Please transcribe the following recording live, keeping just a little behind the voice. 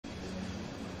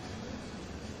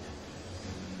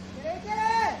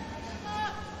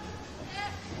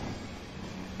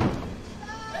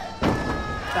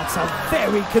That's a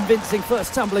very convincing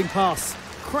first tumbling pass.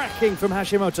 Cracking from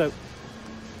Hashimoto.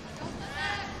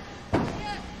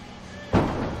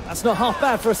 That's not half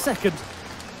bad for a second.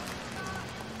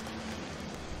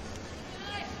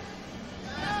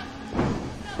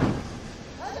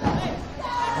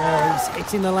 Oh, he's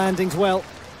hitting the landings well.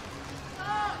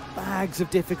 Bags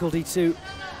of difficulty too.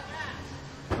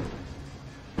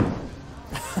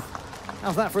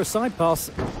 How's that for a side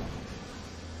pass?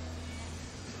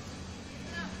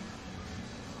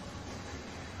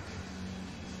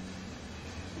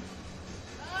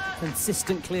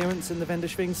 Consistent clearance in the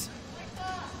Wenderschwings.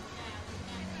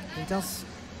 He does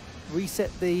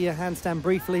reset the handstand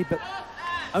briefly, but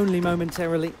only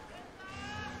momentarily.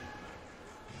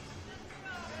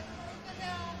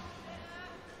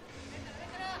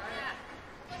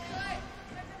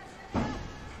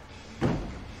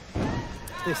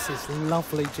 This is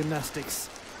lovely gymnastics.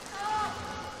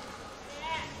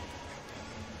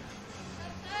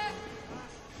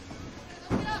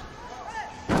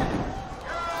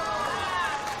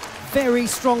 Very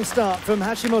strong start from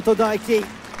Hashimoto Daiki.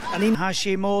 And in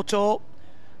Hashimoto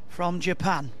from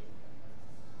Japan.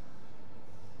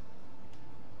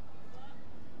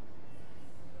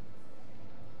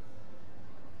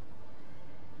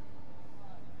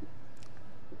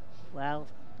 Well,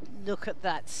 look at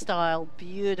that style,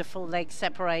 beautiful leg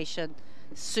separation,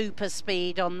 super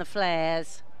speed on the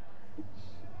flares.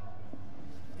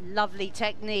 Lovely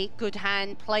technique, good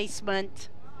hand placement.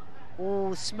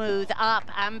 All smooth up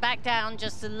and back down,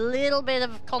 just a little bit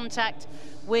of contact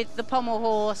with the pommel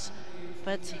horse,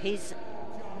 but he's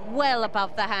well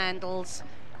above the handles,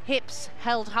 hips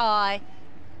held high.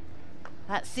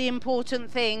 That's the important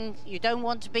thing. You don't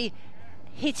want to be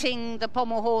hitting the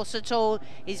pommel horse at all.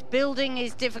 He's building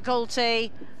his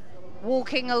difficulty,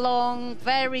 walking along,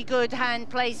 very good hand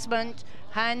placement.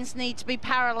 Hands need to be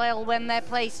parallel when they're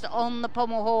placed on the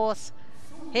pommel horse.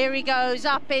 Here he goes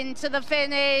up into the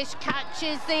finish,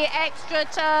 catches the extra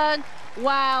turn.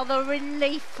 Wow, the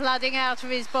relief flooding out of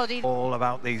his body. All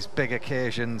about these big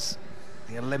occasions.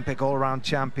 The Olympic all-around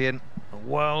champion, the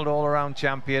world all-around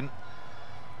champion.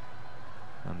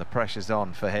 And the pressure's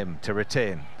on for him to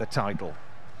retain the title.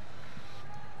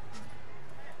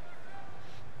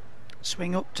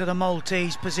 Swing up to the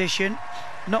Maltese position.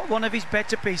 Not one of his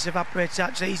better pieces of apparatus,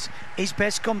 actually. His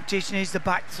best competition is the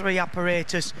back three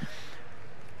apparatus.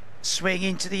 Swing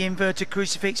into the inverted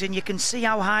crucifix, and you can see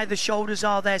how high the shoulders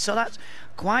are there, so that's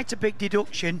quite a big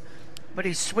deduction. But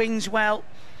he swings well.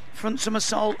 Front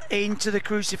somersault into the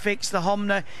crucifix, the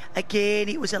Homner. Again,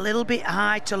 it was a little bit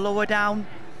high to lower down.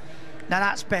 Now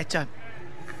that's better.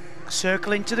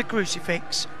 Circle into the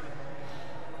crucifix.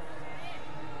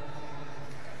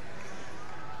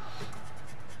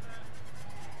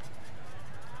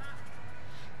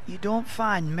 You don't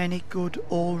find many good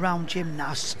all-round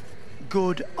gymnasts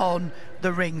good on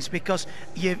the rings, because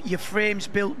your frame's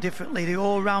built differently. The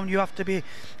all-round, you have to be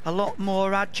a lot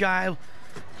more agile.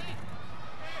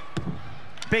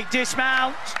 Big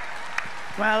dismount.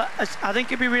 Well, I think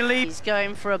he'd be relieved. He's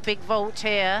going for a big vault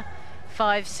here.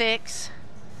 5-6.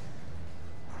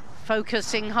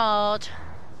 Focusing hard.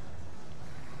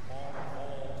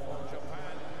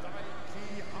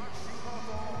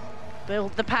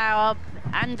 Build the power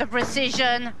and the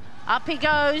precision. Up he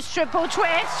goes, triple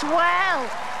twist. Well,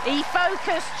 he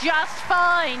focused just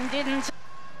fine, didn't he?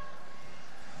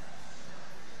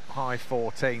 High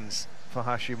 14s for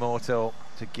Hashimoto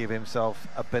to give himself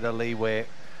a bit of leeway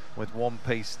with one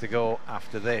piece to go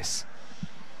after this.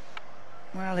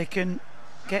 Well, he can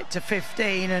get to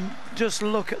 15, and just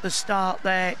look at the start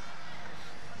there.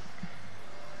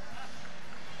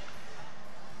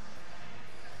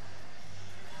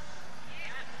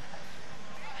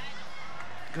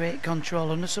 Great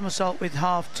control on the somersault with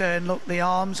half turn. Look, the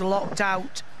arms locked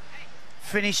out,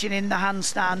 finishing in the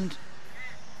handstand.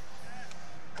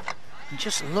 And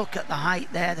just look at the height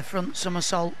there, the front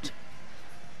somersault.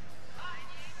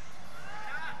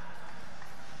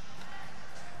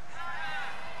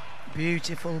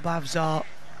 Beautiful Bavzar.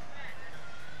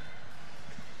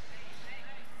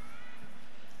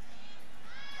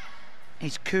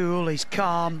 He's cool, he's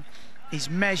calm, he's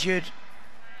measured.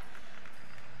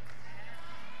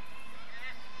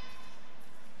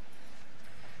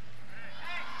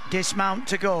 Dismount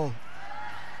to go.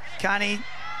 Can he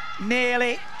nail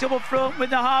it? Double front with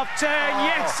the half turn. Oh.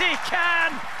 Yes, he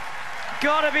can.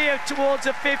 Gotta be towards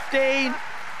a 15.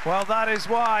 Well, that is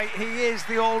why he is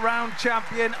the all-round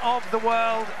champion of the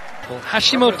world.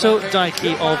 Hashimoto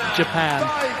Daiki of Japan,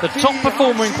 the top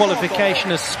performer in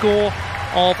qualification, a score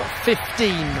of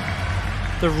 15.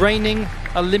 The reigning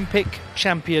Olympic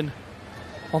champion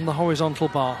on the horizontal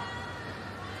bar.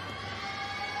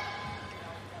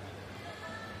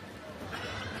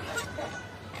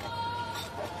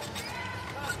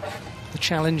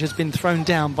 challenge has been thrown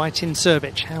down by Tin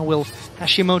Serbic. How will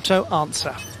Hashimoto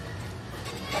answer?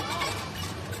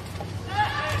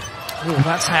 Oh,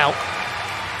 that's how.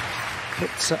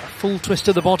 Puts a full twist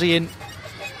of the body in.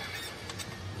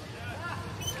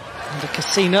 And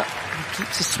Casina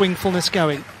keeps the swingfulness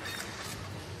going.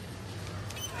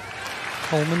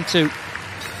 Coleman too.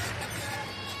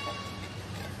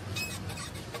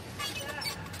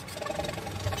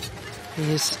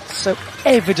 He is so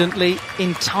evidently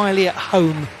entirely at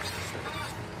home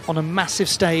on a massive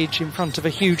stage in front of a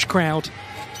huge crowd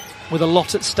with a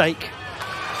lot at stake.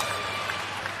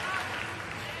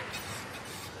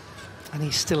 And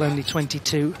he's still only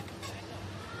 22.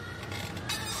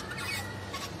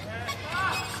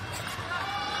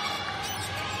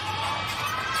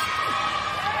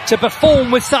 To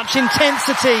perform with such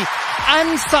intensity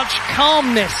and such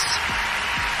calmness.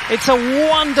 It's a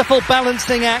wonderful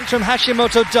balancing act from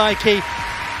Hashimoto Daiki.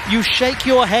 You shake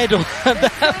your head on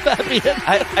that, Fabian.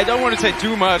 I don't want to say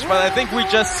too much, but I think we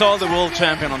just saw the world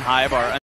champion on high bar.